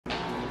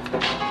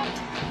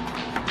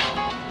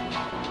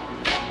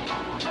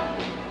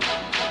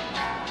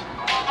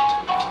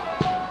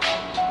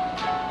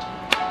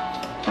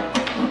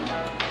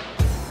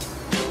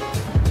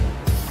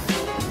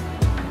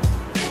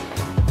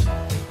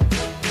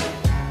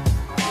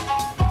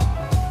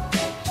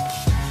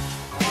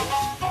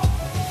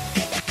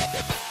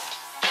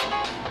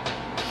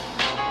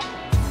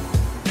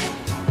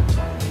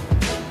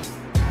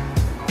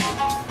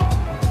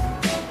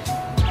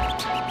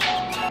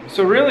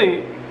So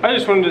really, I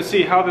just wanted to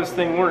see how this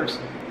thing works.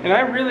 And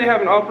I really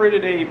haven't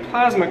operated a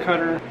plasma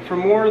cutter for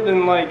more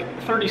than like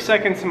 30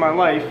 seconds in my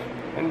life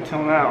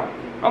until now.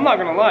 I'm not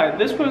gonna lie,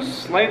 this was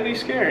slightly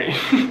scary.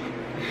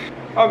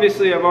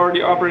 Obviously, I've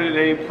already operated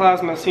a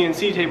plasma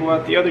CNC table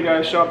at the other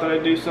guy's shop that I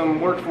do some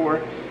work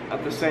for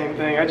at the same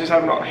thing. I just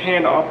haven't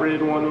hand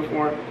operated one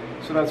before,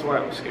 so that's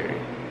why it was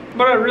scary.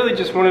 But I really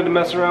just wanted to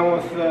mess around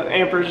with the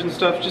amperage and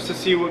stuff just to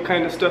see what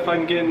kind of stuff I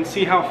can get and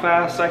see how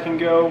fast I can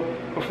go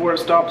before it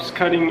stops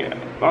cutting.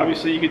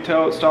 Obviously you could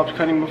tell it stopped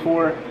cutting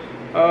before.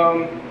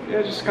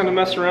 Yeah, just kind of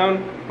mess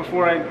around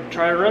before I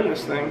try to run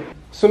this thing.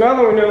 So now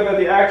that we know that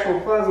the actual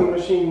plasma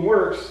machine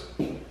works,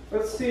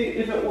 let's see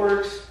if it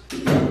works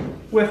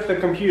with the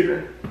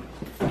computer.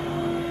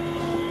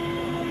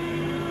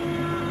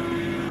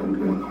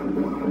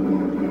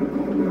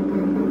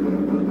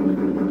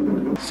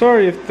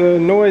 Sorry if the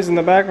noise in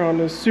the background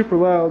is super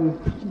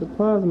loud. The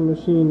plasma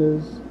machine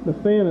the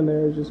fan in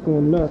there is just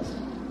going nuts.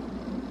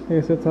 I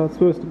guess that's how it's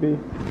supposed to be.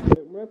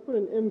 When I put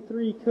an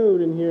M3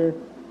 code in here,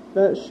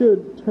 that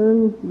should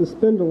turn the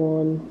spindle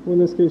on. Well, in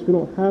this case, we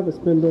don't have a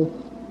spindle,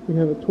 we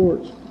have a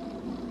torch.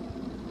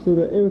 So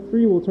the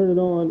M3 will turn it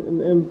on and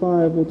the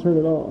M5 will turn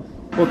it off.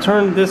 We'll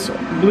turn this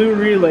blue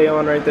relay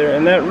on right there,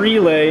 and that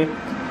relay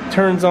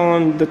turns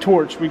on the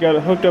torch. We got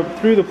it hooked up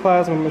through the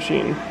plasma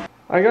machine.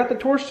 I got the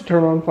torch to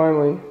turn on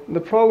finally.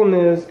 The problem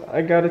is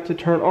I got it to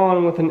turn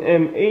on with an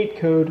M8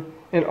 code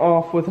and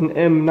off with an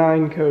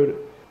M9 code.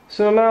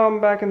 So now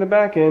I'm back in the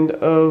back end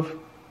of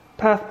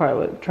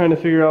PathPilot trying to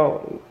figure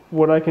out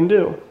what I can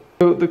do.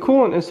 So the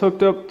coolant is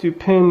hooked up to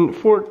pin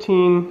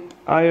 14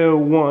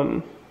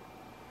 IO1.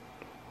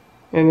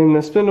 And then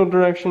the spindle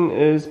direction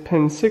is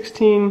pin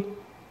 16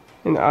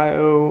 and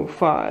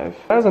IO5.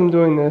 As I'm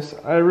doing this,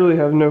 I really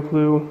have no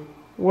clue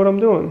what I'm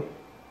doing.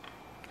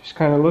 Just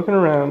kind of looking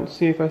around to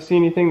see if I see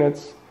anything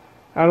that's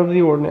out of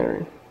the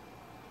ordinary.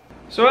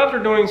 So after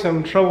doing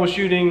some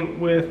troubleshooting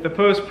with the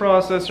post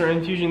processor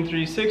in Fusion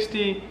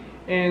 360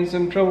 and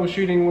some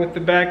troubleshooting with the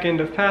back end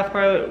of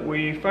PathPilot,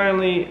 we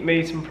finally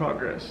made some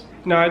progress.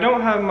 Now I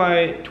don't have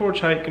my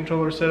torch height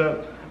controller set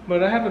up,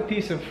 but I have a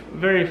piece of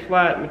very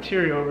flat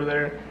material over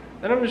there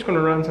that I'm just going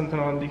to run something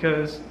on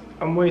because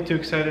I'm way too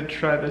excited to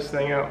try this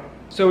thing out.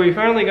 So we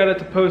finally got it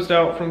to post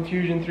out from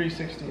Fusion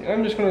 360.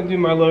 I'm just going to do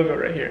my logo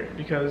right here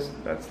because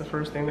that's the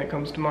first thing that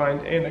comes to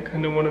mind, and I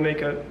kind of want to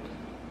make a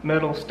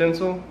metal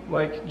stencil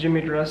like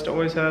Jimmy DeRest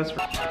always has.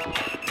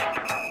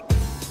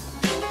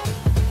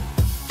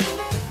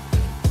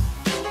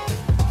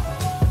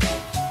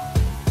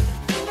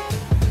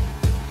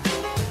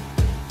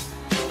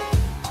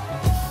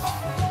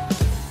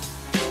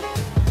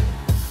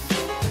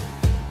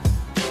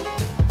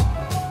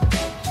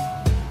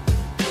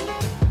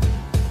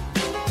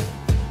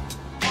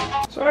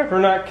 Sorry for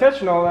not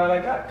catching all that. I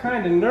got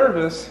kind of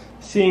nervous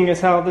seeing as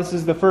how this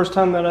is the first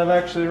time that I've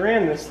actually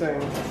ran this thing.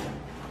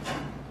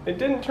 It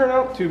didn't turn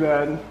out too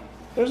bad.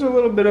 There's a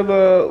little bit of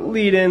a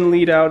lead in,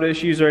 lead out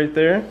issues right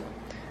there,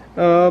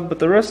 but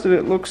the rest of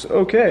it looks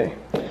okay.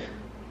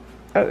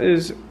 That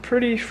is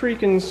pretty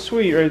freaking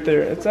sweet right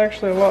there. It's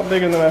actually a lot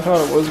bigger than I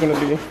thought it was going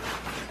to be,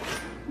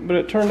 but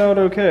it turned out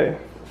okay,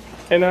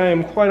 and I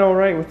am quite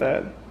alright with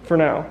that for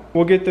now.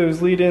 We'll get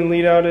those lead in,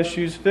 lead out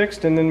issues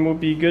fixed and then we'll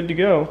be good to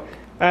go.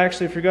 I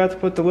actually forgot to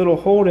put the little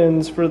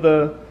hold-ins for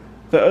the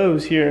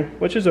O's here,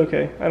 which is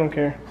okay, I don't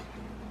care.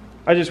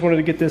 I just wanted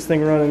to get this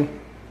thing running,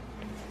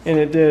 and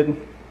it did.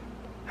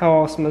 How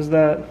awesome is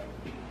that?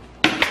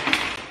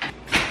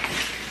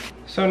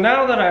 So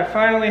now that I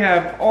finally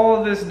have all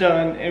of this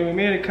done and we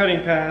made a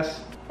cutting pass,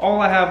 all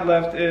I have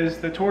left is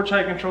the torch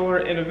height controller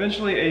and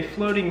eventually a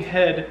floating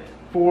head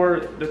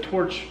for the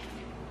torch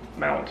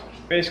mount.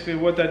 Basically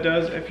what that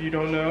does, if you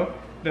don't know,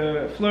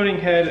 the floating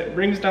head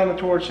brings down the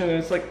torch and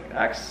it's like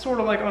acts sort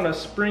of like on a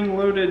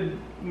spring-loaded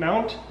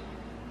mount,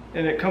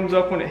 and it comes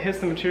up when it hits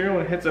the material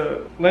and it hits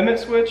a limit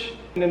switch,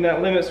 and then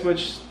that limit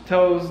switch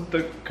tells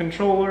the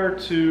controller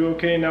to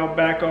okay, now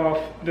back off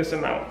this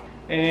amount,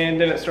 and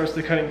then it starts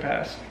the cutting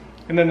pass,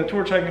 and then the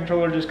torch height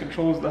controller just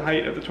controls the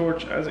height of the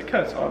torch as it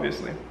cuts.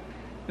 Obviously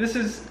this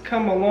has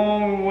come a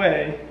long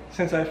way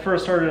since I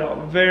first started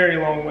out, very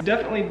long way.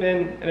 Definitely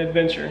been an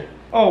adventure.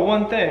 Oh,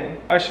 one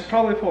thing, I should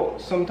probably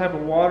put some type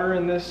of water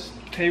in this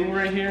table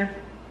right here.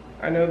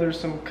 I know there's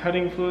some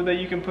cutting fluid that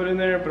you can put in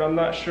there, but I'm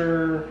not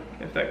sure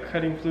if that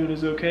cutting fluid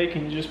is okay.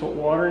 Can you just put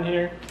water in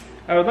here?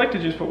 I would like to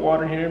just put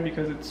water in here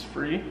because it's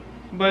free.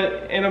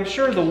 And I'm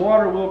sure the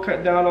water will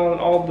cut down on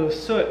all the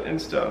soot and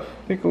stuff.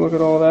 Take a look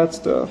at all that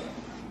stuff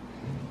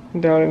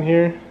down in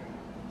here.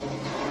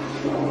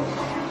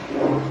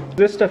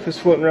 This stuff is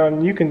floating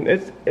around, and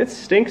it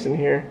stinks in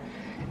here.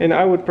 And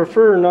I would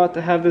prefer not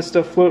to have this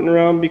stuff floating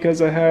around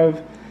because I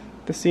have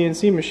the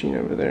CNC machine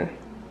over there.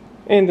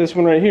 And this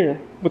one right here,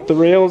 with the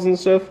rails and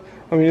stuff.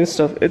 I mean, this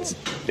stuff,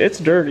 it's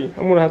dirty.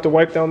 I'm gonna have to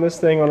wipe down this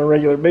thing on a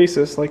regular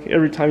basis, like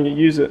every time you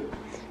use it,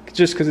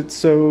 just because it's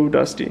so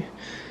dusty.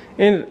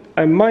 And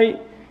I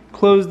might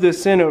close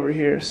this in over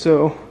here.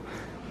 So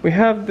we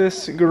have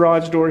this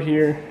garage door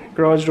here,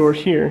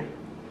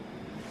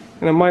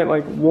 and I might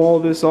like wall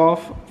this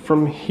off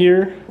from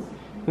here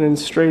and then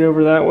straight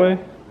over that way.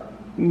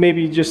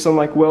 Maybe just some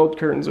like weld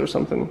curtains or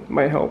something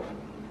might help.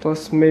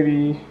 Plus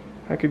maybe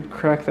I could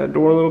crack that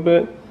door a little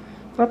bit.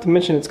 Not to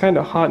mention it's kind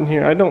of hot in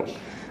here.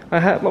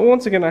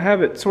 Once again, I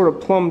have it sort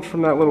of plumbed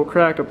from that little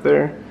crack up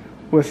there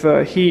with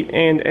heat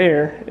and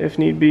air if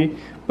need be.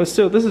 But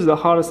still, this is the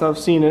hottest I've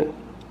seen it.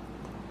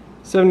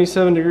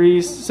 77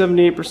 degrees,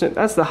 78%.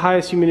 That's the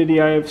highest humidity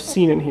I have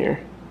seen in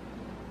here.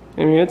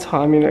 I mean, it's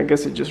hot. I mean, I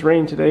guess it just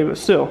rained today, but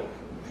still.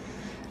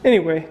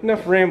 Anyway,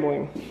 enough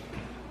rambling.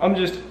 I'm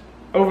just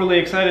overly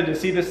excited to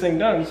see this thing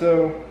done.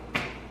 So,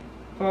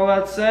 with all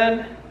that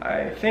said,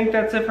 I think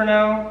that's it for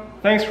now.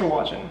 Thanks for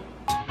watching.